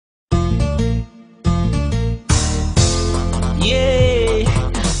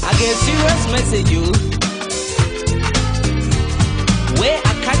a serious message, you. Where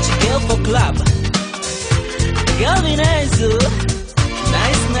I catch a girl for club. Girl be nice,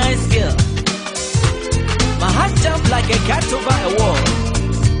 nice girl. My heart jump like a cat over a wall.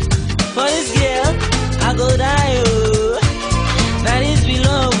 For this girl, I go die, oh. That is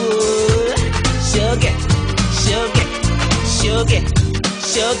below, oh. Sugar, sugar, sugar,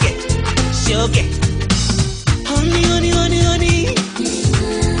 sugar, sugar. Honey, honey, honey, honey.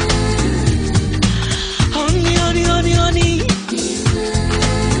 Honey, honey, honey, honey.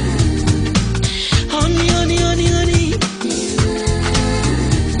 Honey, honey, honey, honey.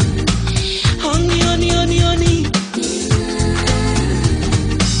 Honey, honey, honey, honey.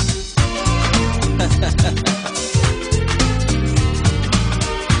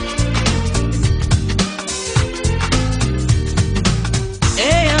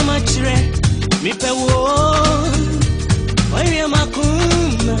 Hey, I'm a tree. Me pe wo. Why me am a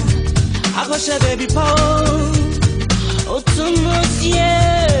kuma? I go share baby pow. Otumosie.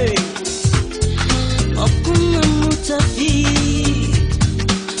 Okuma mutafi.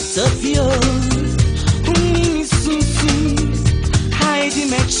 Sofio. Unimi susu. Haidi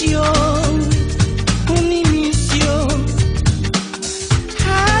mechio. Unimi sio.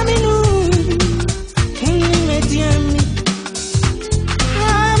 Haminu. Unimi diami.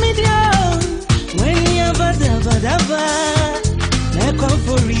 Hamidio. When you badava. Like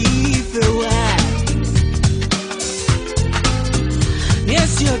Ofori Amponsah.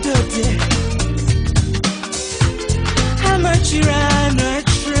 Yes, you're dirty. How much you run,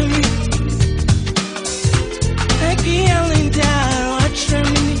 watch me. I can't down, watch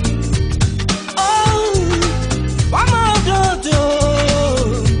me. Oh, one more do.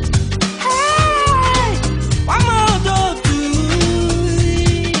 Hey, one more do.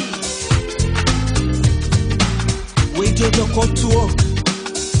 We do the contour.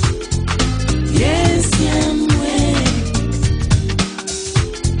 Yes, I'm way.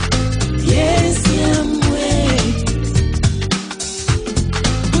 Yes, I'm way.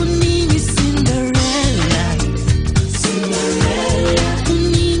 Unimi Cinderella. Cinderella.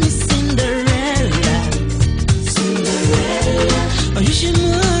 Unimi Cinderella. Cinderella. Oh, you should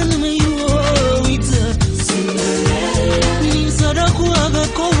know me, you owe it. Cinderella. Unimi Sodoku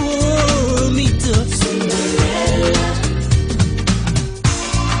Abeko, me too. Cinderella.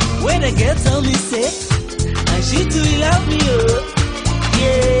 When the girl tell me say, and she too love me, oh,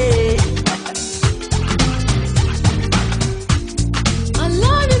 yeah. I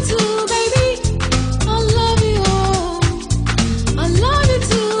love you too, baby. I love you all. I love you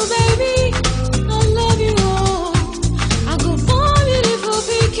too, baby. I love you all. I go born beautiful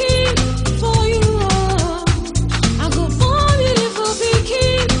picking for you all. I go born beautiful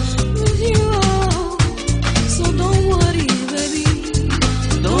picking with you all. So don't worry, baby.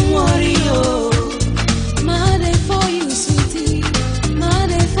 Don't worry, oh. My day for you, sweetie. My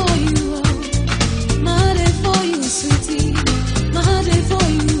day for you, oh. My day for you, sweetie. My day for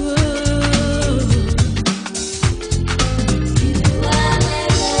you, oh. You are my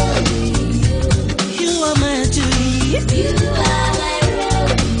Romeo. You are my Julie. You are my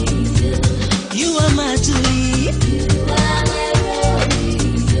Romeo. You are my Julie. You are my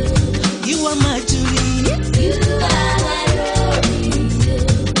Romeo. You are my Julie. You are my Romeo.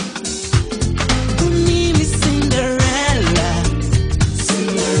 Unimi Cinderella.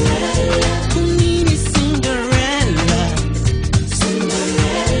 Cinderella. Unimi Cinderella.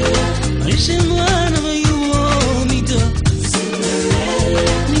 Cinderella. I should know you owe me to. Cinderella.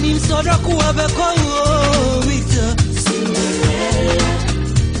 Unimi Sodoku Abeko, me to. Cinderella.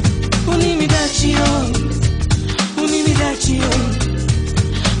 Unimi Dachio. Unimi Dachio.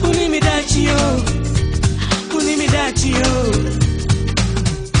 Unimi Dachio. Unimi Dachio.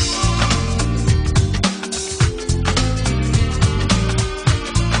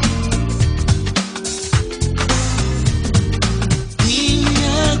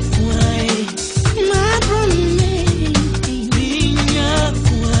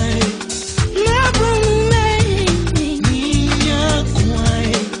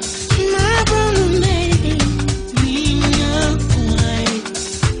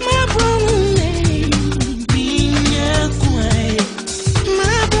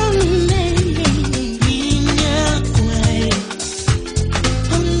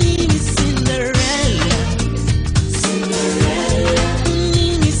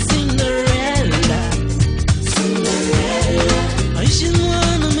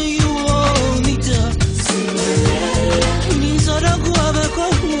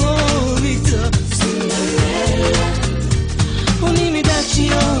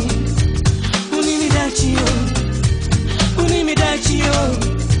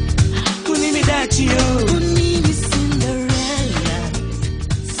 you.